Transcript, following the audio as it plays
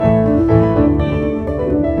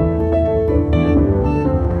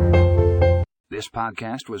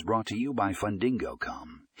podcast was brought to you by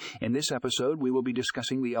Fundingo.com. In this episode, we will be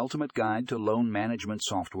discussing the ultimate guide to loan management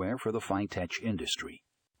software for the Fintech industry.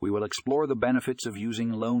 We will explore the benefits of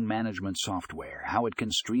using loan management software, how it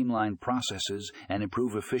can streamline processes and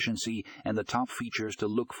improve efficiency, and the top features to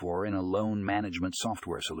look for in a loan management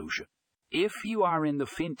software solution. If you are in the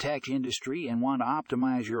fintech industry and want to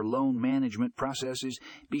optimize your loan management processes,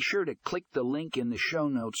 be sure to click the link in the show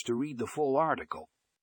notes to read the full article.